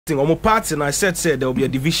thing, on my party, and I said there will be a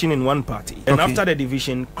division in one party, and after the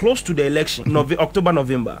division, close to the election, October,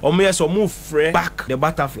 November, so move back the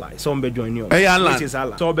butterfly. So I'm join you. Which is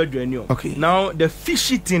Allah. So I'm join you. Okay. Now the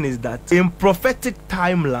fishy thing is that in prophetic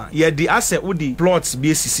timeline, the asset would the plots be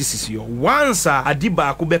once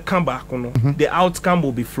Adiba could come back, the outcome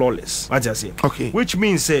will be flawless. What I say? Okay. Which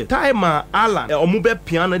means time Alan or mube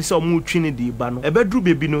piano this or move Trinity bano. A bedroom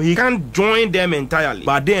baby no, he can't join them entirely.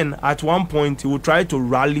 But then at one point he will try to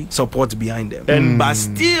rally support behind them. And but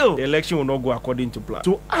still the election will not go according to plan.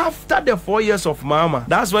 So after the 4 years of Mahama,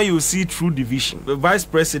 that's when you see true division. The vice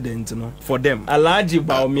president, for them. Alaji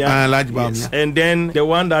Baumia. And then the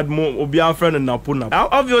one that Obia friend and NAPO.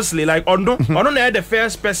 Obviously, like Ondo had the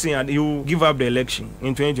first person and he will give up the election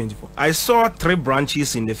in 2024. I saw 3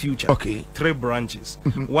 branches in the future. Okay. 3 branches.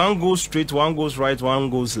 One goes straight, one goes right, one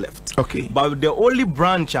goes left. Okay. But the only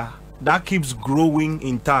branch that keeps growing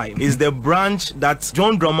in time is the branch that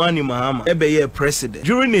John Dramani Mahama Ebeye president.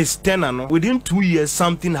 During his tenure, within 2 years,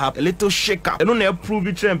 something happened. A little shake up. I don't know prove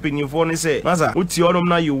it champion you for say, Master, what's your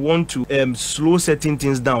now you want to slow certain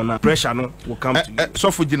things down now. Pressure no will come to you. So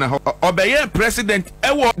for Jina Obeye president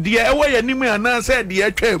ewo the ewo yanime anan say the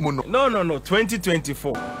atwa mu no. No,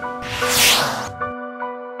 2024.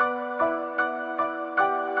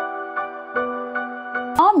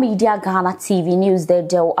 Media Ghana TV News there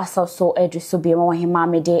do aso edriso bi ma hema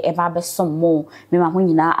me de eba besom mo me ma ho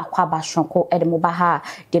nyina akwaba shonko edemo ba ha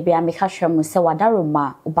de bia me ka hwem se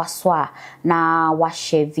wadaroma ubaso a na wa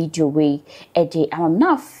share video we ede amam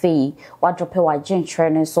na fe wa drop wa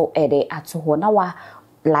gentry so ede ato ho na wa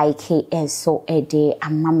like so ede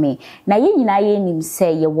amame na ye nyina ye nim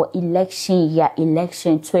say ye wo election year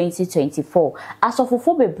election 2024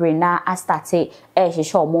 asofofo bebre na astarte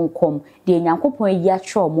hwehwe omonkom de nyankopon yi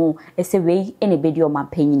atwe omo ese we ene bedi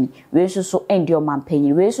omampanyini we so endi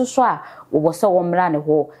omampanyini we so a wo so wo mra ne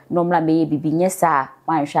ho no mra me ye bibi nyesa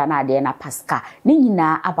wanhwa na ade na pasca ni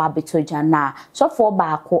nyina aba betoja na sofo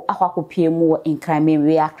baako akwakopie mu enkrame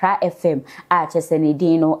we Accra FM a chese ne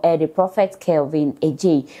din no the prophet Kelvin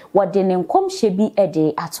Ej wode ne nkomhye bi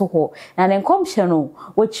ede ato ho na ne nkomhye no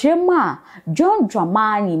wo kirema John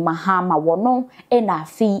Dramani Mahama wono na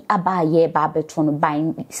afi abaye ba beto no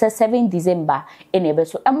ban 7 December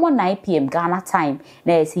ebeso 9 PM Ghana time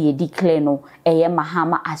na ye declare no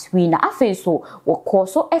Mahama as winner afi so wo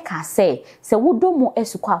koso eka se wodomo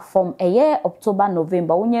esukwa form October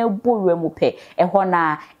November wonye borwe mu pe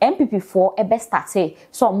na NPP 4 ebe starte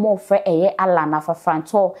so mo fre alana fa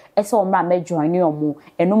franto so mra me join omo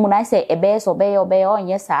enum na say ebe so be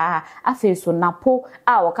onye sa afi so NAPO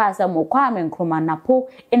a wo ka say mo kwa me nkroma NAPO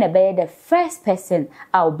be the first person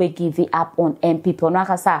I will be give up on NPP no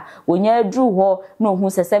aka sa wonye dru ho no hu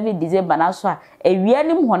 7 December na so a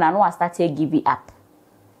ewianim ho na no start give up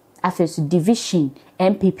after division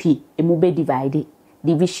NPP emube divide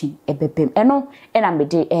division ebepem eno ena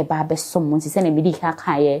mede eba besom nti se na medi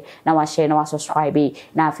kakaye na wa share na wa subscribe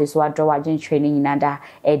na after so draw agent training inada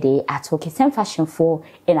ede atoke sem fashion for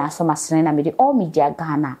ena so masene na mede all media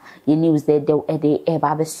Ghana ye news there ede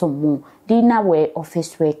eba besom mu dina we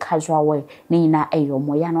office we casual we ni na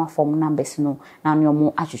eyomo ya no form numbers no na no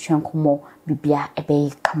mo atwetwen komo bibia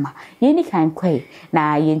ebe kama yeni kan kwai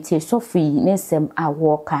na yenti so free nesem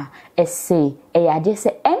awoka ese ade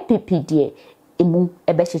se MPP die emu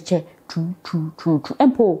ebe cheche true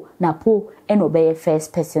empo NAPO eno be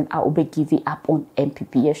first person a obe give up on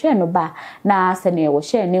MPP ye share no ba na sene wo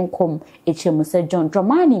share ne nkom echemu se John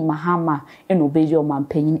Dramani Mahama eno be yo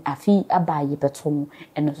mampanyin afi abaye betom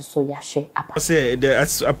eno so ya share apa say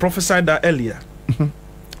I prophesied that earlier.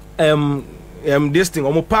 This thing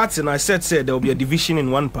on my party, and I said there will be a division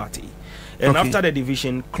in one party, and after the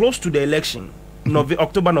division, close to the election,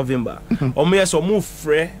 October, November, so move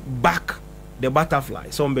back the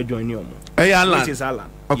butterfly. So I'm join you. Which is Alan.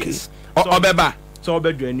 Okay. Yes. So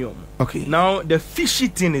I'm join you. Okay. Now the fishy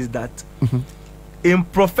thing is that in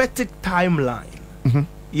prophetic timeline,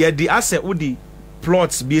 the asset would the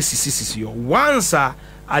plots be once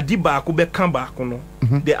Adiba could come back,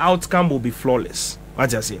 the outcome will be flawless.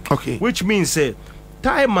 What I say? Okay. Which means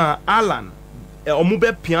time Alan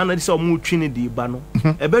omube piano this omu Trinity bano.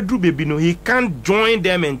 A bedroom baby no, he can't join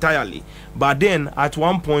them entirely. But then at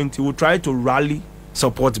one point he will try to rally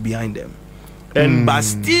support behind them. And but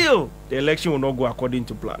still the election will not go according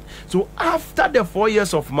to plan. So after the 4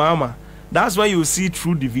 years of Mahama, that's why you see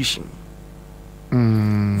true division.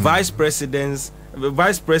 Vice president,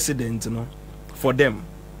 for them.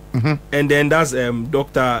 And then that's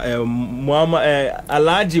Dr. Muhammad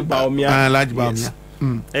Alaji Baumia. Yes.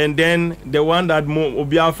 And then the one that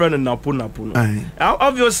Obia friend and NAPO.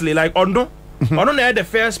 Obviously, like Ondo had the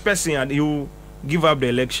first person and he will give up the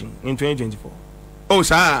election in 2024. Oh,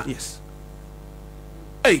 sir. Yes.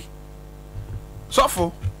 Hey.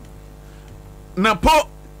 Sofo. NAPO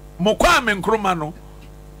Mokwame Nkrumah no.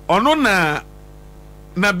 Ono na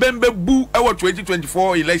bembe bu ewo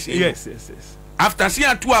 2024 election. Yes. After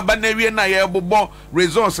seeing two abanawie na ye bobo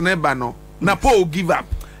results na ba no. NAPO will give up.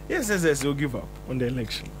 Yes, he'll give up on the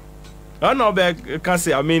election. I know, but I can't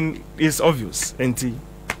say. I mean, it's obvious. Auntie,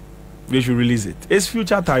 they should release it. It's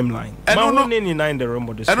future timeline. I don't know.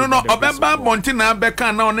 I don't know. Obemba Montina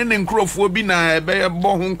Beka na one nkrofobi na ebe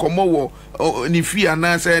bo hu nkomo wo ni fia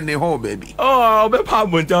na say ne ho baby. Oh, Obemba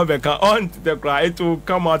Montina Beka on the cry it will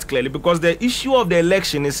come out clearly because the issue of the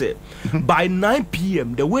election is by 9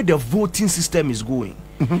 p.m. the way the voting system is going.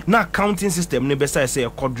 Now counting system ne best I say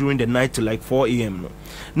occur during the night to like 4 a.m.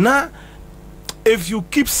 Now if you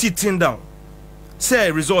keep sitting down,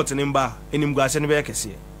 say result in Imba in Imga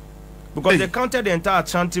because they counted the entire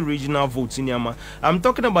Ashanti regional votes in Yama. I'm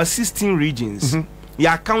talking about 16 regions. You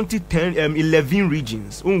counted 11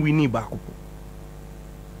 regions. We need back.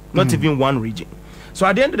 Not even one region. So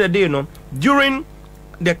at the end of the day, during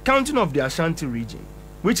the counting of the Ashanti region,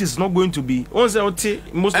 which is not going to be most of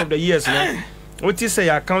the years, what you say?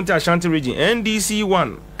 I count Ashanti region, NDC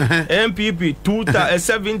 1, NPP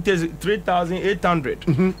 3,800.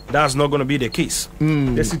 That's not going to be the case.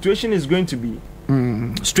 The situation is going to be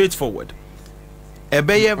straightforward.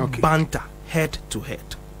 Ebeye banter head to head.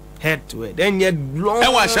 Then yet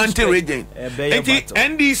long Ashanti region.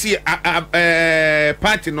 NDC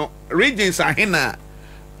party no regions are hina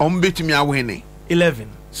ombetumi awene 11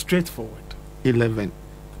 straightforward. 11.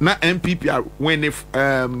 Na NPP are winning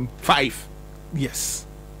 5. Yes.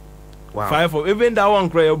 Wow. 5 of even that one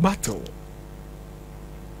cry a battle.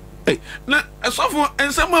 Hey, now so for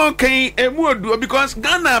and someone can do because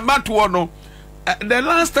Ghana battle no. The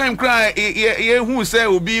last time cry who say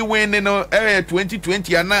will be winning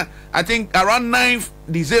 2020 and I think around 9th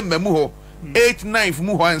December muho 8th 9th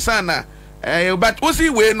muho and sana but we see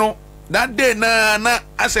we no that day na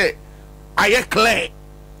I say I clear.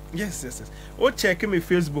 Yes. Oh, check me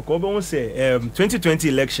Facebook. Obo say 2020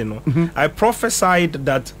 election. I prophesied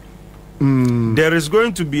that there is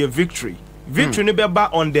going to be a victory. Victory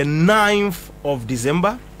on the 9th of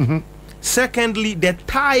December. Secondly, the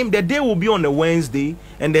day will be on a Wednesday,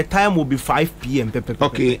 and the time will be 5 p.m.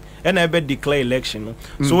 Okay. And I bet declare election.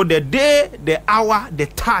 So the day, the hour, the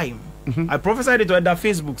time. I prophesied it on that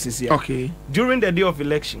Facebook this year. Okay. During the day of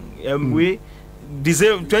election, we.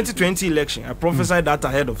 2020 election, I prophesied that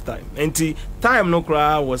ahead of time. And the time no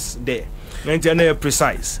cry was there. And the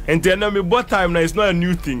precise. And the enemy bought time now it's not a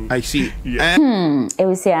new thing. I see. Yeah. It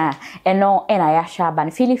was and no and I ban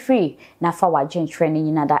feel free na for wa gen training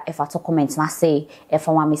in that if I to comment na say if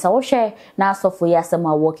I want me so share na so for ya some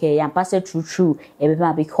work here and pass it true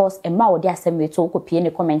because e ma odi asem we to copy any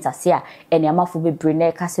comment asia and ya ma for be bring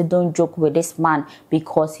say don't joke with this man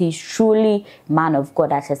because he's truly man of God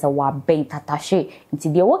that says a wa ben tatashe nti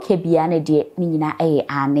de work bia na de ni nyina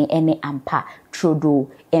ane ene ampa trodo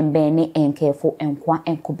embeni enkefo enkwa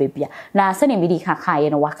enkobebia na sene midi kaka ye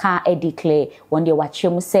no waka declare one day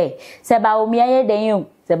wachem say ba omia ye den you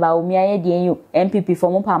ba omia ye den you NPP for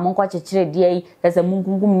mo pa mo kwa chechire de say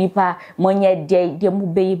mungungum nipa monye de mu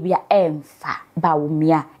bebia emfa ba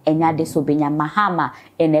omia enya de so benya Mahama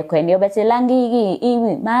eneko ene obete langi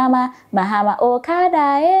iwi Mahama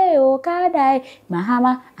okada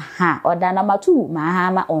Mahama oda number 2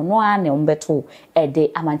 Mahama ono ane ombeto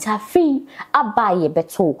ede amanta fi abaye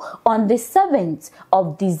beto on the 7th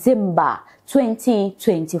of December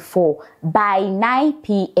 2024 by 9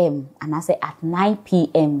 p.m. and I say at 9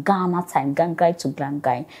 p.m. Ghana time, Gangai to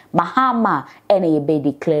Gangai, Mahama be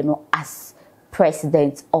declared as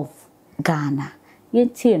president of Ghana.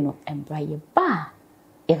 Yentino and Brian Ba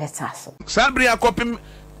Evetaso. Sabria copy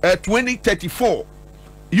 2034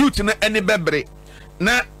 youth na any bebre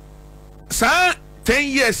na sa 10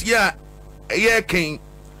 years ya king.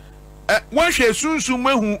 One she sunsu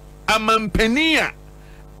mahu amampania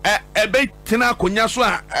ebe tina konya so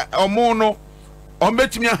omo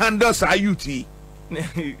betimi handle sa youth.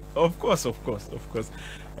 Of course.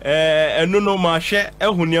 No ma she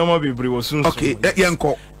ehuniama bebre wo sunsu. Okay,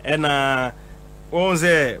 yenko. And on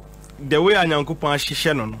the way anyankopon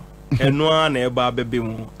hihye no eno na eba bebe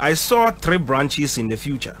mu. I saw 3 branches in the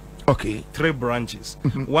future. Okay. 3 branches.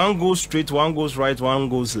 One goes straight, one goes right, one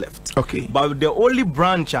goes left. Okay. But the only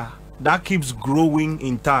branch that keeps growing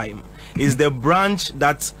in time is the branch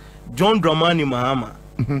that John Dramani Mahama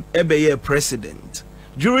ebeye president.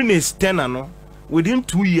 During his tenure, within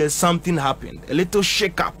 2 years something happened. A little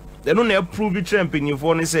shake up. They don't approve it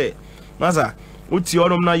and say, Maza, what's your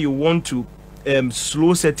now you want to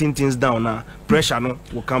slow setting things down now, pressure no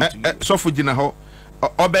will come to you. So for Jina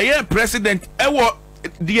obey president ewo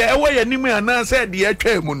the ewo yanim and said the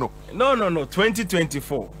no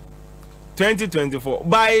 2024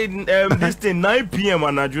 by this thing 9 p.m.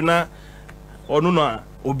 and Ajuna or no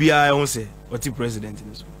Obia won't say what the president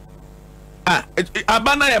is.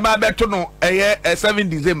 Abana yaba beto no 7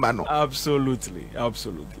 December no. Absolutely.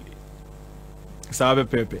 Sabe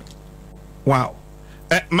Pepe. Wow.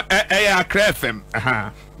 Accra FM.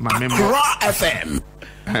 Accra FM.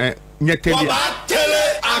 Nyetelia.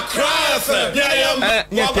 Accra FM.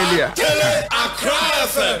 Nyetelia. Accra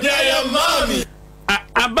FM. Yeah, mommy.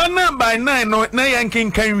 Abana by 9 no na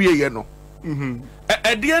yankin kan wie no.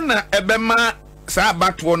 Edia na ebema sa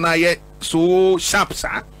batwo na ye so sharp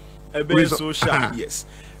sa. Ebe so sharp, yes.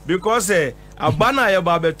 Because abana ya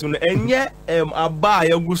babetu no enye aba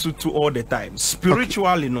ya gusu to all the time.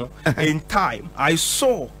 Spiritually no in time I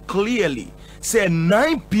saw clearly say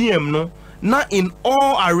 9 p.m. no now in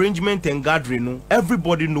all arrangement and gathering no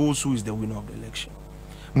everybody knows who is the winner of the election.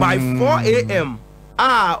 By 4 a.m.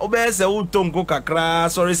 obese utongo kakra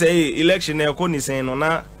sorry say election e ko ni say no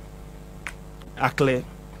na akle.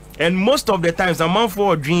 And most of the times a man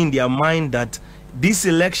for dream in their mind that this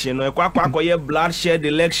election, bloodshed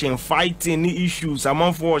election, fighting issues,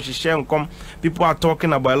 among for people are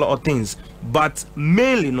talking about a lot of things. But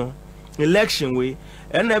mainly, no, election way,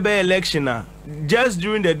 and election, just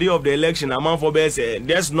during the day of the election, among for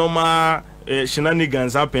there's normal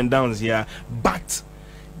shenanigans up and downs here. But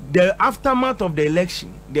the aftermath of the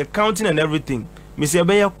election, the counting and everything, Mr.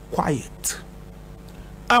 Beya quiet.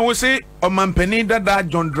 I will say, Omampeni that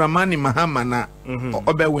John Dramani Mahama na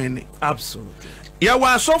Obewene. Absolutely. Ya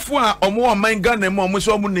wa software omo man Ghana mo mo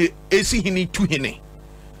so mo ne esi hini tu hini.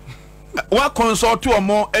 Wa consult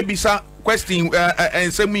omo ebisa question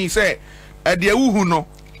ensemi say de awuhu no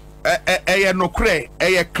eye no kre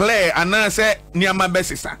eye clear ana say niama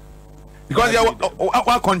besisa. Because ya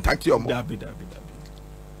wa contact you omo.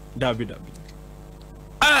 Dabi.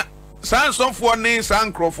 San software ne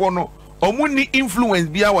san crofo no omo ni influence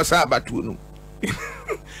bia was abatu no.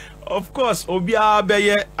 Of course, Obia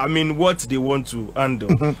beye, I mean what they want to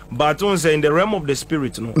handle. But on say in the realm of the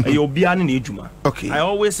spirit, no, Obia ni ejuma. Okay. I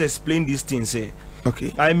always explain these things. Say,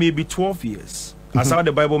 okay. I may be 12 years. As how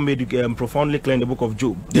the Bible made it profoundly clear in the book of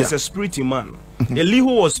Job. There's a spirit in man. Elihu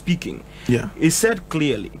was speaking. Yeah. He said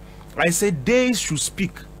clearly, I said days should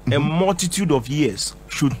speak, a multitude of years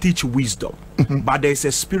should teach wisdom. But there is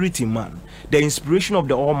a spirit in man. The inspiration of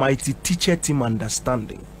the Almighty teacheth him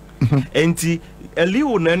understanding. And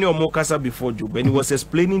Elihu nani omokasa before Job, and he was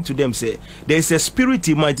explaining to them, say there is a spirit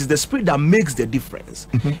in man. It is the spirit that makes the difference.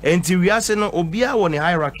 And we are saying, Obia on a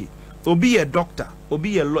hierarchy, Obi a doctor,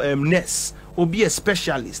 Obi a nurse, Obi a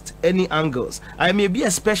specialist, any angles. I may be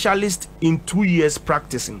a specialist in 2 years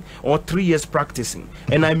practicing or 3 years practicing,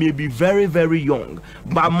 and I may be very, very young.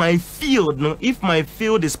 But my field, no, if my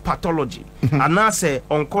field is pathology, and I say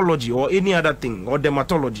oncology or any other thing or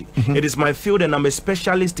dermatology, it is my field and I'm a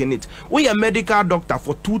specialist in it. We are medical doctor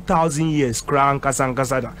for 2,000 years,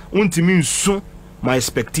 wontumi so my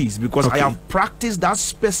expertise because I have practiced that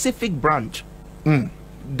specific branch.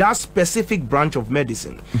 That specific branch of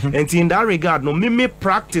medicine. And in that regard, no me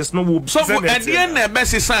practice no will. So for at the end the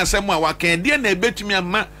best is semu awaken, the end betumi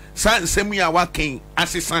ama semu awaken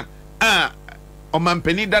asisa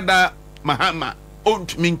omampeni dada Mahama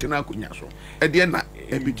ontumi ntena kunya so. At the end na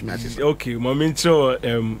betumi asisa. Okay, mincho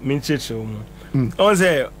on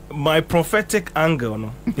say my prophetic angle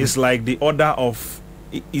no is like the order of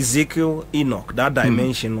Ezekiel, Enoch, that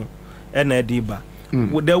dimension no and Ediba.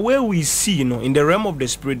 The way we see, you know, in the realm of the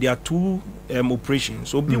spirit, there are two operations.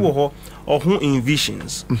 So, people who in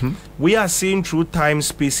visions, we are seeing through time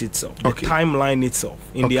space itself, the timeline itself,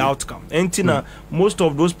 in the outcome. And most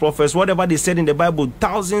of those prophets, whatever they said in the Bible,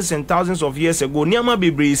 thousands and thousands of years ago, Nyama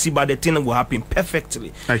be see, but the thing will happen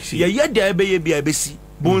perfectly. I see. Yeah, there be see.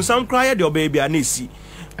 Bonsam cry the baby anesi.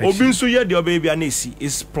 Obinsu ye the baby anesi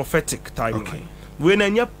is prophetic timeline. When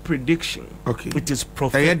any prediction, it is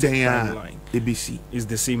prophetic timeline. ABC is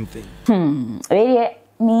the same thing. Really,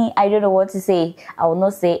 me, I don't know what to say. I will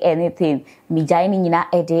not say anything. Me joining in a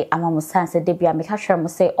ede, I'm a sense of debut. I make sure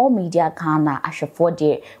say all media Ghana, I should for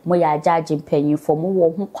the moya judging penny for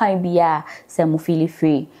more who quite be a some feel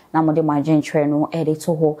free. Now, the margin train edit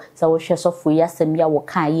to ho, so we shall so free as some ya will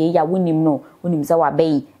can ye ya win him no, when him so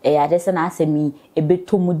bay, a descent answer me a bit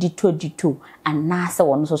too mudito, and Nasa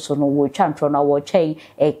one so no wood champion or chain,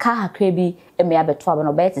 a car crabby, and me a bit trouble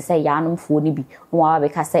no better say yanum for nibby, no,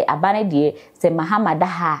 because say a banner dear, say Mahama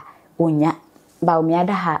daha, unya. Baumia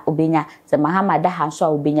daha obenya se Mahama daha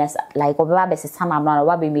so obenya like obeba be sesama na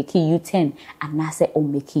wa be make U10 and na say o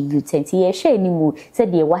make U10 ti ye hwe animu se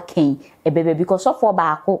de waken ebebe because of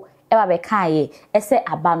baako eba be kan ye se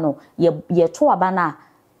aba no ye to aba na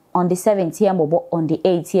on the 7th bobo on the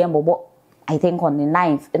 8th bobo I think on the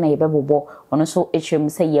 9th na ye be bobo ono so etwem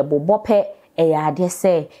say ye bobo pe ade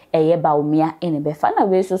say eye Baumia in be fa na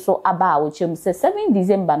we so aba wo chem say 7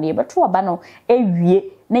 December na ye be to aba no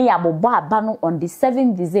ewie na ya bobo aba no on the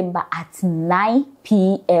 7th December at 9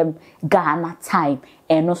 p.m. Ghana time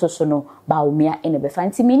eno so no Baumia in be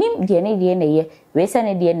fanti minim de na ye we se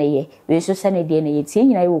ne de na ye we so se ne de na ye tie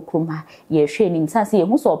nyina ye okrum ha ye hwe nim sanse ye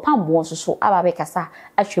hu so pambo so aba be kasa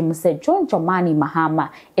atwem se John Jomani Mahama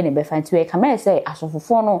in be fanti we camera say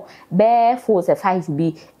asofofo no be 4 se 5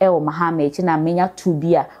 bi e o Mahama e na menya 2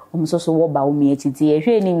 bi a so wo Baumia titi ye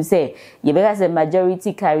hwe nim se ye be say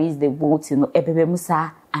majority carries the vote no ebebe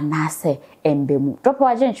musa anase embemu drop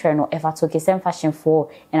wa gentre no ever to kesem fashion for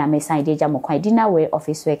and I may sign deja mo kwai dinner way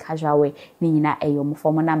office way casual way ni nyina eyo mo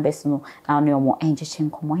form numbers no na no mo enje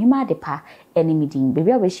chenkomo hima de pa enemy din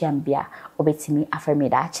baby obehia mbia obetimi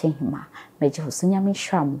afremeda ache hima meje hosunya me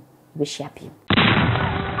shram obehia bi